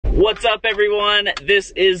What's up, everyone?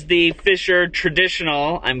 This is the Fisher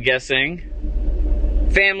traditional, I'm guessing,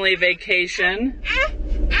 family vacation.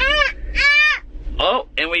 Oh,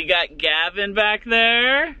 and we got Gavin back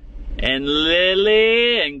there, and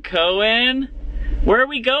Lily, and Cohen. Where are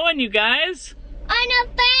we going, you guys? On a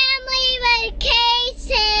family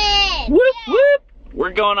vacation! Whoop, whoop!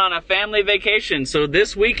 We're going on a family vacation. So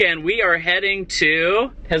this weekend we are heading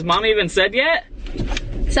to, has Mom even said yet?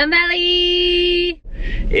 Sun Valley!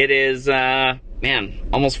 It is, man,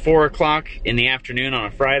 almost 4 o'clock in the afternoon on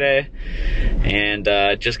a Friday, and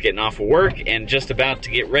just getting off of work and just about to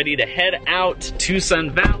get ready to head out to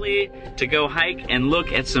Sun Valley to go hike and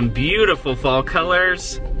look at some beautiful fall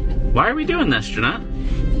colors. Why are we doing this, Jeanette?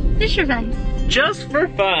 Just for fun. Just for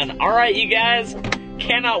fun. All right, you guys,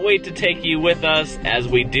 cannot wait to take you with us as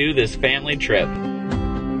we do this family trip.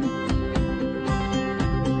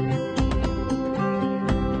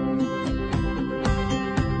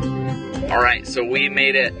 All right, so we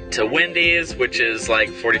made it to Wendy's, which is like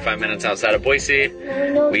 45 minutes outside of Boise.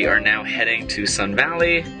 We are now heading to Sun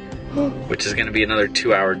Valley, which is gonna be another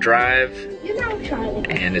 2-hour drive.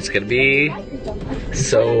 And it's gonna be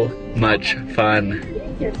so much fun.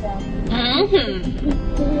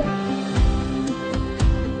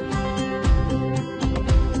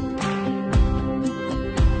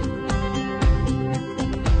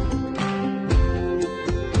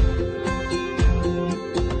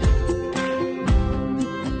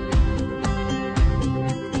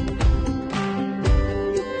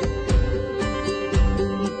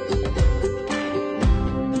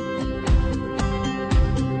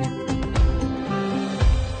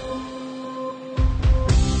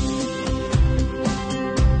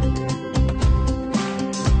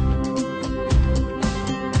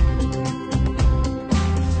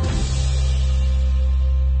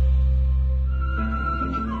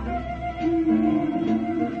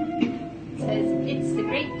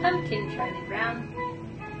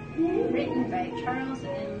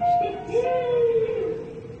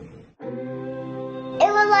 It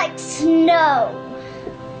was like snow.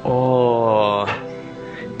 Oh,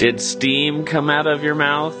 did steam come out of your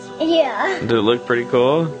mouth? Yeah. Did it look pretty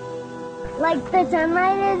cool? Like the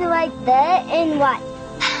sunlight is like that and white.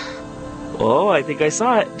 Oh, I think I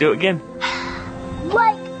saw it. Do it again.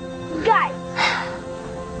 Like, guys,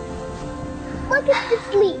 look at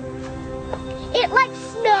this leaf. It like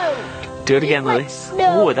snowed. Do it again, Lily. Like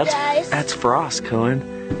snow, Oh, guys. that's frost,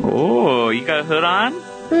 Cohen. Oh, you got a hood on?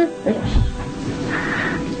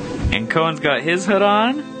 And Cohen's got his hood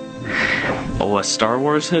on. Oh, a Star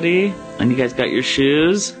Wars hoodie. And you guys got your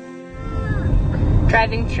shoes.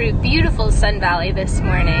 Driving through beautiful Sun Valley this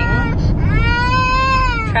morning.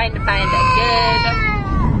 Trying to find a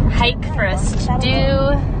good hike for us to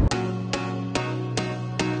do.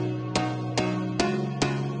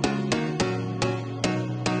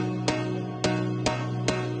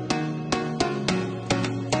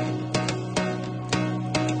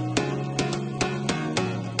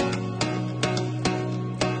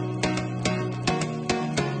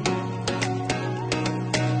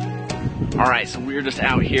 All right, so we were just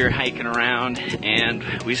out here hiking around, and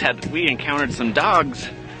we encountered some dogs.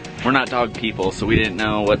 We're not dog people, so we didn't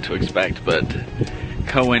know what to expect, but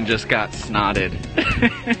Cohen just got snotted.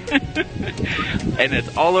 And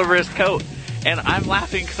it's all over his coat. And I'm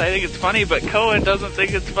laughing because I think it's funny, but Cohen doesn't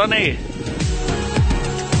think it's funny.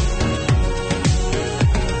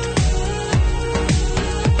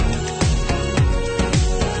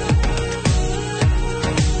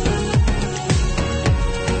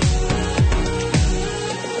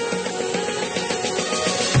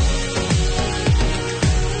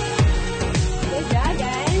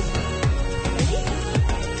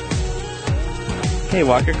 Hey,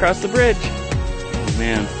 walk across the bridge. Oh,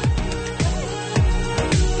 man.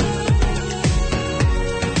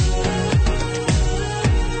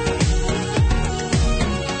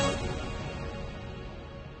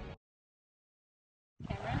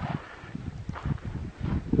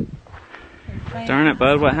 Darn it,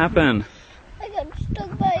 bud, what happened? I got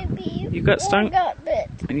stung by a bee. You got stung? I got bit.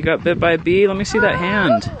 And you got bit by a bee? Let me see that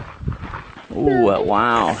hand. Ooh,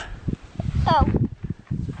 wow. Oh.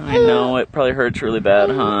 I know, it probably hurts really bad,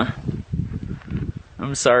 huh?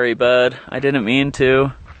 I'm sorry, bud. I didn't mean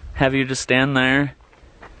to have you just stand there.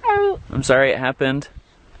 I'm sorry it happened.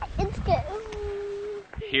 It's good.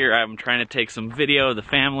 Here, I'm trying to take some video of the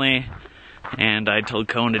family, and I told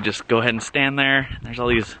Cohen to just go ahead and stand there. There's all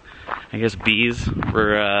these, I guess, bees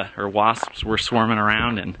or wasps were swarming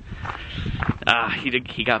around, and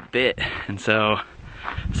he got bit, and so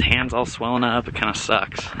his hand's all swelling up. It kind of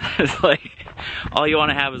sucks. It's like all you want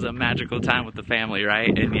to have is a magical time with the family,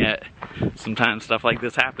 right? And yet sometimes stuff like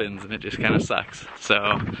this happens and it just kind of sucks.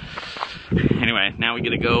 So anyway, now we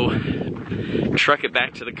get to go truck it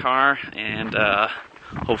back to the car and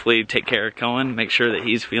hopefully take care of Cohen, make sure that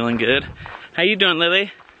he's feeling good. How you doing,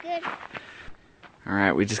 Lily? Good. All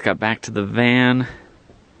right, we just got back to the van.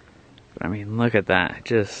 But I mean, look at that.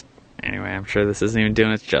 Just, anyway, I'm sure this isn't even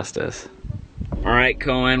doing its justice. All right,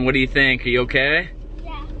 Cohen, what do you think? Are you okay?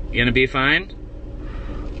 Yeah. You gonna be fine?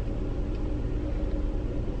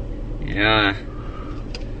 Yeah.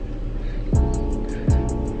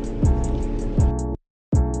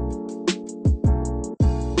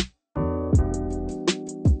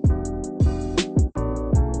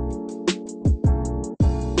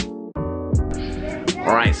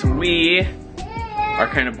 Alright, so we are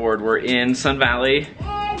kind of bored. We're in Sun Valley.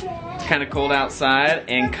 It's kind of cold outside,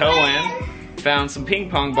 and Cohen found some ping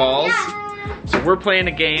pong balls. So we're playing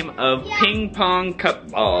a game of ping pong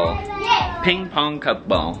cup ball. Ping pong cup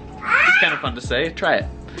ball. It's kind of fun to say. Try it.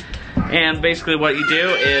 And basically what you do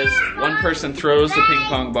is one person throws the ping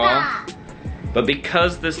pong ball, but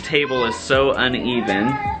because this table is so uneven,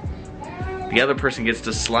 the other person gets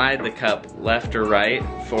to slide the cup left or right,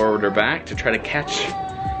 forward or back to try to catch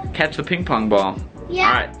the ping pong ball. Yeah.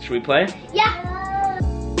 All right, should we play? Yeah.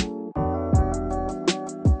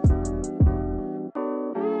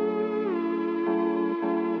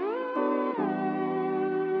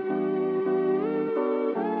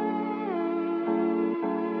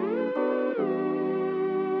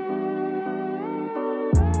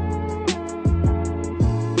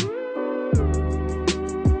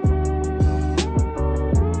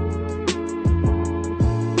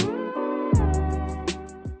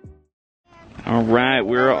 All right,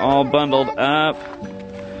 we're all bundled up.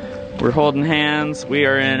 We're holding hands. We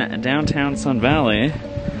are in downtown Sun Valley,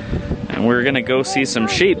 and we're gonna go see some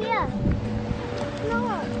sheep.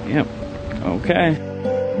 Yep. Okay.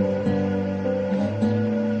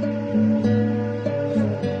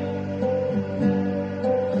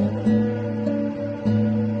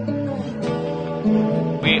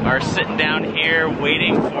 We are sitting down here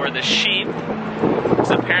waiting for the sheep.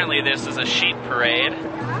 So apparently this is a sheep parade.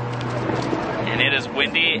 And it is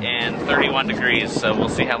windy and 31 degrees, so we'll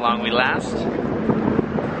see how long we last. We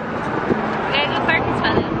got a good parking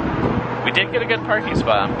spot. We did get a good parking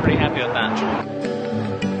spot. I'm pretty happy with that.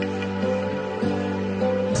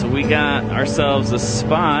 So we got ourselves a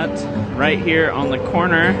spot right here on the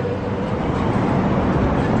corner.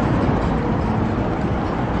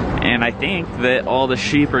 And I think that all the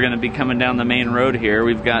sheep are going to be coming down the main road here.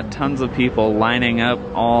 We've got tons of people lining up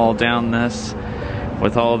all down this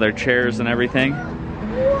with all their chairs and everything.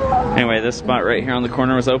 Anyway, this spot right here on the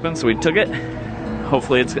corner was open, so we took it.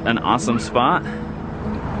 Hopefully it's an awesome spot.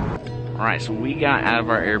 All right, so we got out of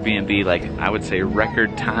our Airbnb, like I would say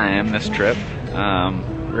record time this trip. We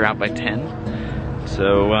were out by 10.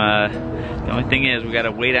 So the only thing is we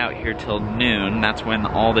gotta wait out here till noon. That's when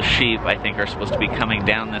all the sheep, I think, are supposed to be coming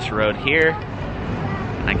down this road here.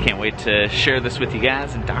 And I can't wait to share this with you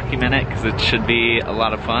guys and document it, because it should be a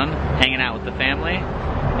lot of fun hanging out with the family.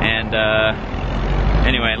 And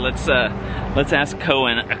anyway, let's ask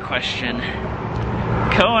Cohen a question.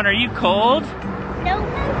 Cohen, are you cold? No.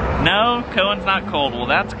 No, Cohen's not cold. Well,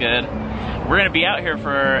 that's good. We're gonna be out here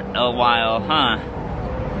for a while, huh?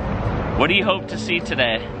 What do you hope to see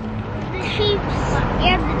today? The sheep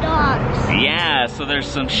and the dogs. Yeah, so there's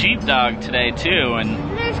some sheepdog today too, and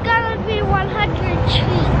There's gonna be 100 sheep.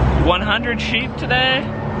 100 sheep today?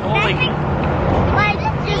 Holy! Like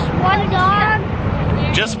just one dog.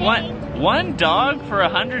 Just one dog for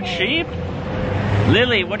 100 sheep?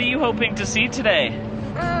 Lily, what are you hoping to see today?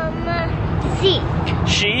 Sheep.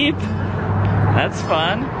 Sheep? That's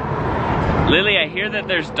fun. Lily, I hear that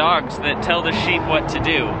there's dogs that tell the sheep what to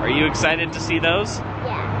do. Are you excited to see those?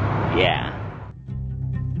 Yeah. Yeah.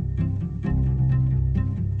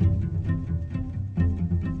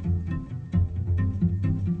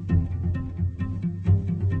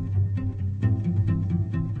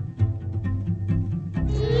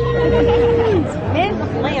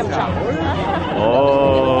 Lamb chop.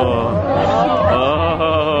 Oh.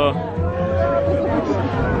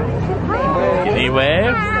 Can he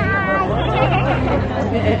wave?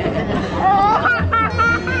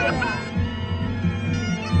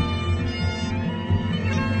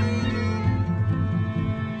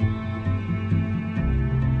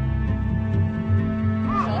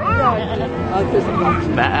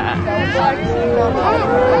 Bah.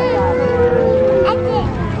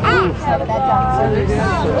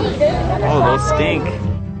 Oh, those stink.